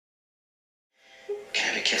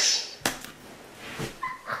a kiss.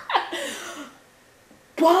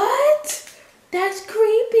 What? That's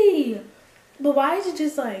creepy. But why is it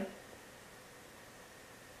just like...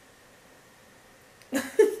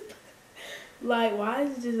 like, why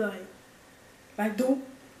is it just like, don't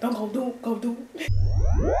go do.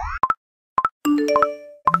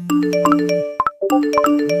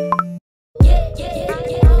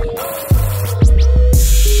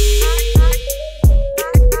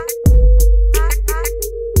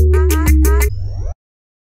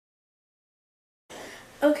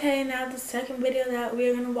 Okay, now the second video that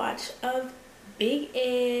we're gonna watch of Big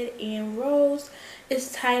Ed and Rose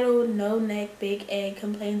is titled No Neck. Big Ed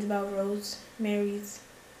complains about Rosemary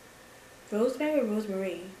or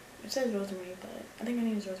Rosemary? It says Rosemary, but I think her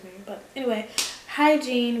name is Rosemary. But anyway,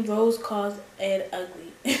 hygiene. Rose calls Ed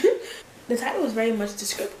ugly. The title is very much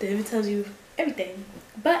descriptive. It tells you everything.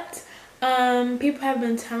 But people have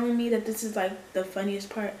been telling me that this is like the funniest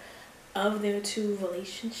part of their two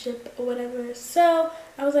relationship or whatever. So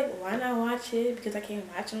I was like, why not watch it? Because I can't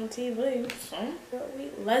watch it on TV. So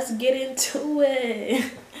let's get into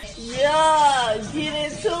it. Yeah,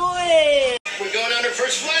 get into it. We're going on our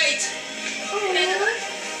first flight.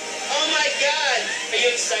 Oh my God. Are you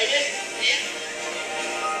excited? Yeah.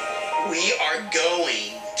 We are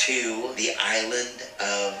going to the island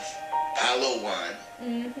of Palawan.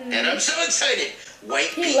 And I'm so excited.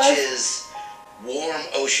 White beaches. Warm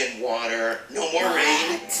ocean water, no more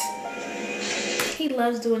rain. He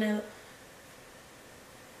loves doing it.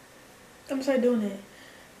 I'm sorry, doing it.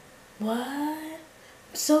 What?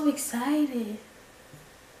 I'm so excited.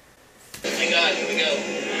 Oh my God, here we go.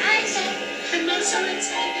 I'm not so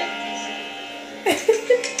excited.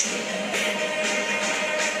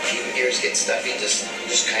 If your ears get stuffy,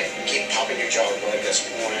 just kind of keep popping your jaw like this.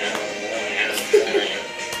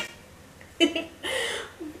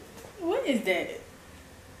 What is that,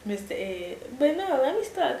 Mr. Ed? But no, let me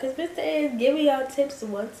start, because Mr. Ed is giving y'all tips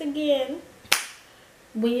once again.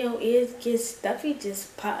 When your ears get stuffy,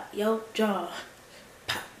 just pop your jaw.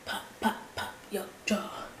 Pop, pop, pop, pop your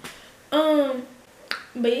jaw.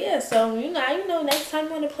 But yeah, so you know, next time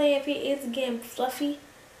you want to play, if your ears getting fluffy,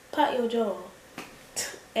 pop your jaw.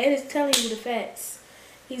 Ed is telling you the facts.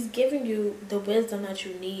 He's giving you the wisdom that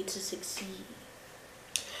you need to succeed.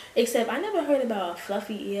 Except I never heard about a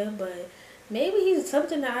fluffy ear, but maybe he's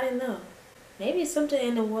something that I didn't know. Maybe it's something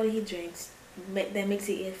in the water he drinks that makes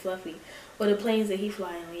his ears fluffy. Or the planes that he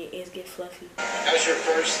flies on, your ears get fluffy. How was your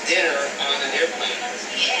first dinner on an airplane?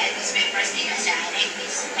 Yeah, this is my first dinner sa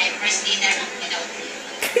This is my first dinner,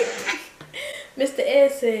 Mr.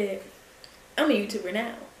 Ed said, I'm a YouTuber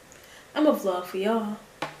now. I'm a vlog for y'all.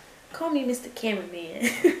 Call me Mr. Cameraman.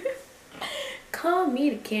 Call me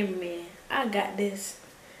the cameraman. I got this.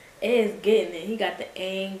 Ed's getting it. He got the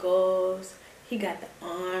angles. He got the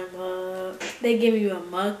arm up. They giving you a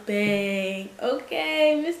mukbang.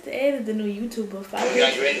 Okay, Mr. Ed is the new YouTuber. Follow you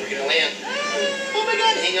guys ready? We're gonna land. Oh my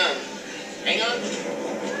God! Hang on.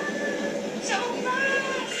 So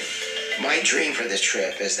fun. My dream for this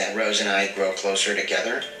trip is that Rose and I grow closer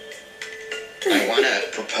together. I want to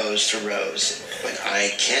propose to Rose, but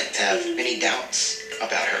I can't have any doubts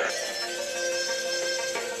about her.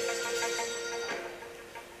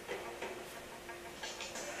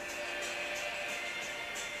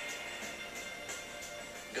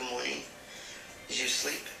 Good morning. Did you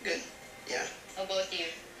sleep? Good? Yeah? How about you?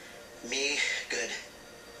 Me? Good.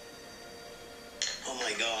 Oh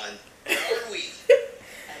my God. Where are we?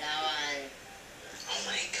 Palawan. Oh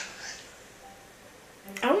my God.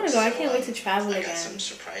 I want to go. I can't wait to travel again. I got some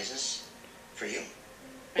surprises for you.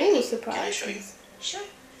 Ooh, surprise. Can I show you? Sure.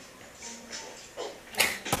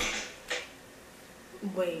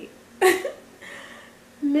 Wait.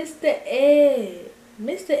 Mr. Ed.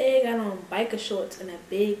 Mr. Ed got on biker shorts and a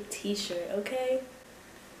big t-shirt, okay?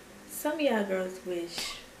 Some of y'all girls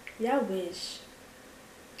wish. Y'all wish.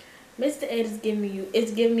 Mr. Ed is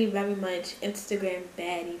giving me very much Instagram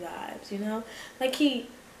baddie vibes, you know? Like he's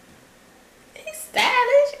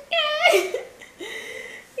stylish. Yeah.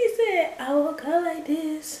 He said, I woke up like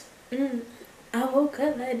this. I woke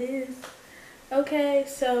up like this. Okay,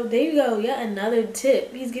 so there you go. Yeah, another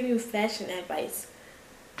tip. He's giving you fashion advice.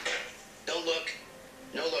 Don't look.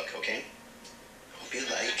 No look, okay? Hope you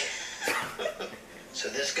like. So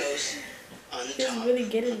this goes on the top. He's really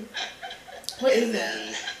getting... What is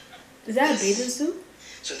that? Is that a bathing suit?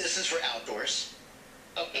 So this is for outdoors.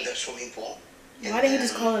 Okay. The swimming pool. Why didn't he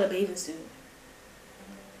just call it a bathing suit?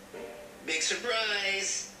 Big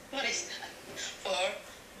surprise. What is that for?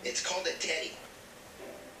 It's called a teddy.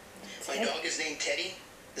 My dog is named Teddy.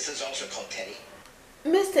 This is also called Teddy.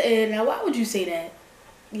 Mr. Ed, now why would you say that?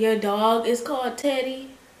 Your dog is called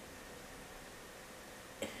Teddy.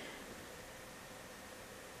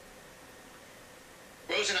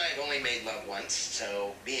 Rose and I have only made love once,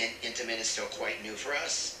 so being intimate is still quite new for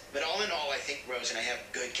us. But all in all, I think Rose and I have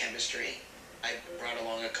good chemistry. I brought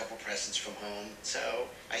along a couple presents from home, so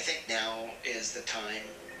I think now is the time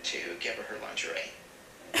to give her lingerie.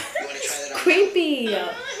 You want to try that on? Creepy.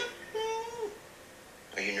 Are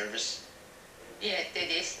you nervous? Yeah,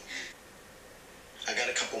 it is. I got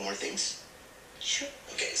a couple more things. Sure.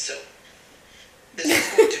 Okay, so this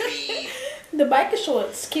is going to be The biker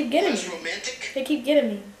shorts keep getting less me. romantic. They keep getting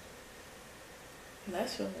me.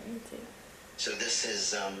 That's romantic. So this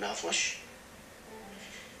is mouthwash.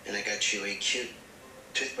 And I got you a cute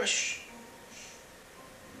toothbrush.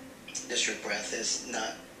 This your breath is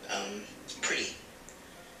not pretty.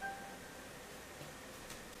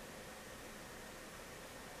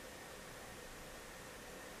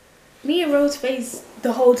 Me and Rose face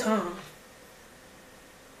the whole time.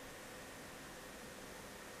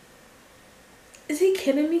 Is he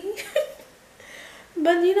kidding me?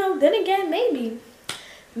 But you know, then again, maybe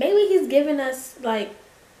he's giving us like,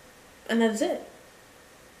 and that's it.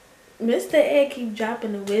 Mr. Ed keep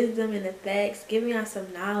dropping the wisdom and the facts, giving us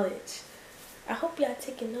some knowledge. I hope y'all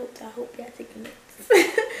taking notes.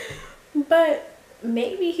 But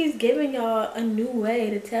maybe he's giving y'all a new way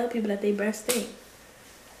to tell people that they breast stink.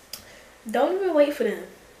 Don't even wait for them.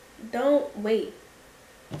 Don't wait.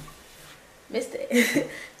 Mr. Ed,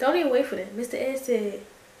 don't even wait for them. Mr. Ed said,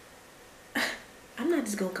 I'm not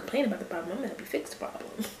just going to complain about the problem. I'm going to help you fix the problem.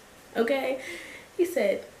 Okay? He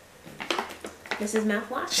said, this is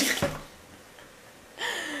mouthwash.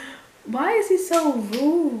 Why is he so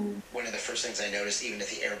rude? One of the first things I noticed, even at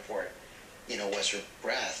the airport, was her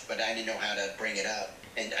breath, but I didn't know how to bring it up.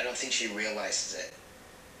 And I don't think she realizes it.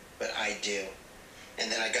 But I do.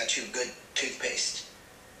 And then I got you good toothpaste.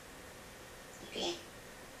 Okay.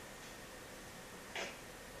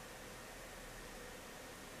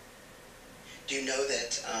 Do you know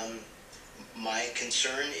that my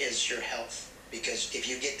concern is your health? Because if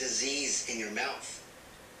you get disease in your mouth,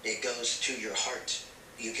 it goes to your heart.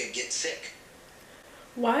 You could get sick.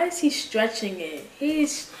 Why is he stretching it?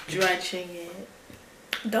 He's stretching it.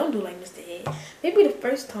 Don't do like Mr. Ed. Maybe the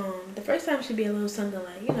first time should be a little something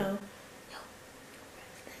like,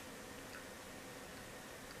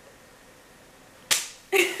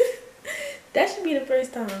 that should be the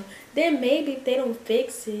first time. Then maybe if they don't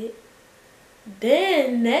fix it,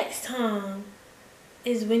 then next time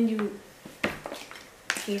is when you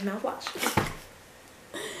use mouthwash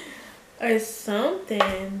or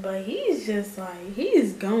something. But he's just like,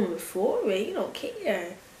 he's going for it. He don't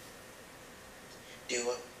care.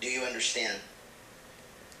 Do you understand?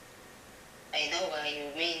 I know what you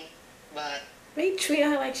mean, but They treat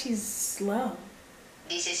her like she's slow.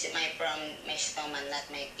 this is from my stomach, not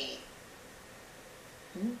my teeth.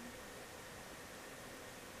 Hmm?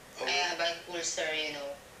 Oh, I have an ulcer,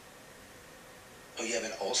 oh, you have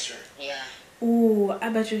an ulcer? Yeah. Ooh, I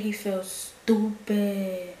bet you he feels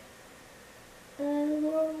stupid. Oh,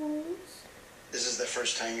 Rose. This is the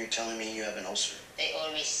first time you're telling me you have an ulcer? I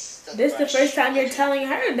always This is the first time you're telling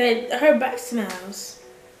her that her breath smells.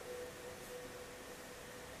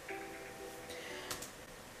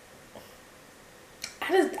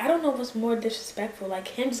 I don't know what's more disrespectful, like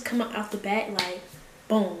him just coming out the bat like,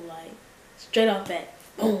 boom, like straight off bat,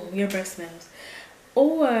 boom, your breath smells,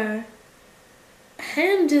 or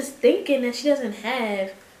him just thinking that she doesn't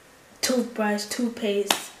have toothbrush,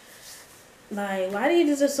 toothpaste. Like, why do you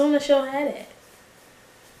just assume that she don't have it?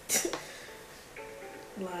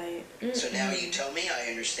 Like, So now you tell me I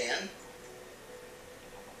understand?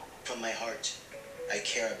 From my heart, I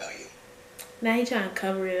care about you. now he trying to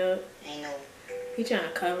cover it up. I know. He trying to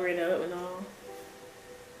cover it up and all.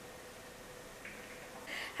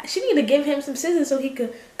 She need to give him some scissors so he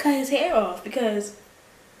could cut his hair off, because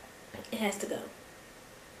it has to go.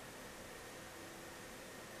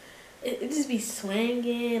 It just be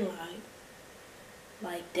swinging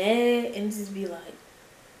like that, and just be like,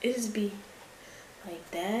 it just be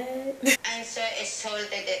like that. I'm so exalted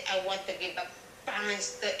that I want to give a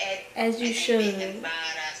pants to Ed. As you and should. I'm being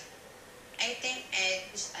embarrassed. I think Ed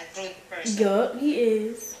is a rude person. Yup, he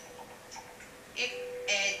is. If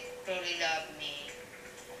Ed truly loved me,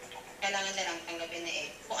 kailangan na lang tanggapin ni Ed.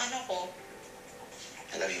 Kung ano ko,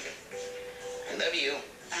 I love you. I love you.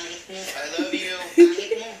 pangit mo. I love you.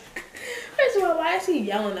 Pangit mo. First of all, why is he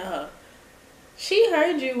yelling at her? She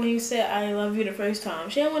heard you when you said I love you the first time.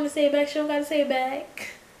 She don't want to say it back. She don't got to say it back.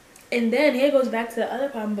 And then here goes back to the other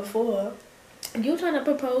problem before. You trying to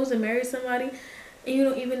propose and marry somebody and you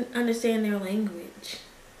don't even understand their language.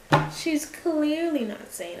 She's clearly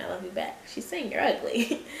not saying I love you back. She's saying you're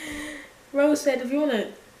ugly. Rose said, if you want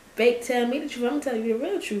to tell me the truth, I'm going to tell you the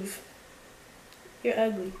real truth. You're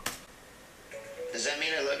ugly. Does that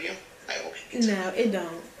mean I love you? I hope it means No, it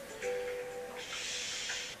don't.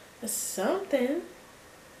 It's something.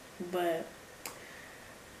 But,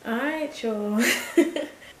 alright, y'all.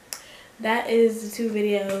 That is the 2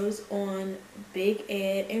 videos on Big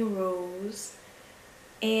Ed and Rose.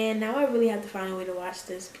 And now I really have to find a way to watch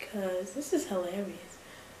this because this is hilarious.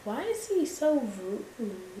 Why is he so rude?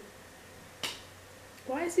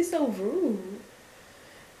 Why is he so rude?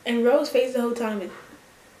 And Rose's face the whole time is...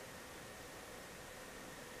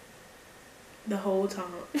 The whole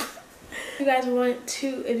time. If you guys want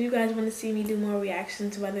to see me do more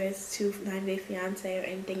reactions, whether it's to 90 Day Fiance or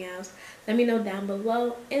anything else, let me know down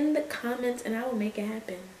below in the comments and I will make it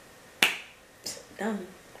happen. Done.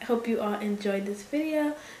 I hope you all enjoyed this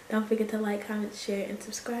video. Don't forget to like, comment, share, and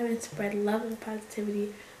subscribe, and spread love and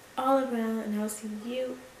positivity all around. And I will see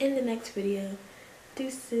you in the next video.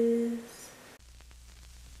 Deuces.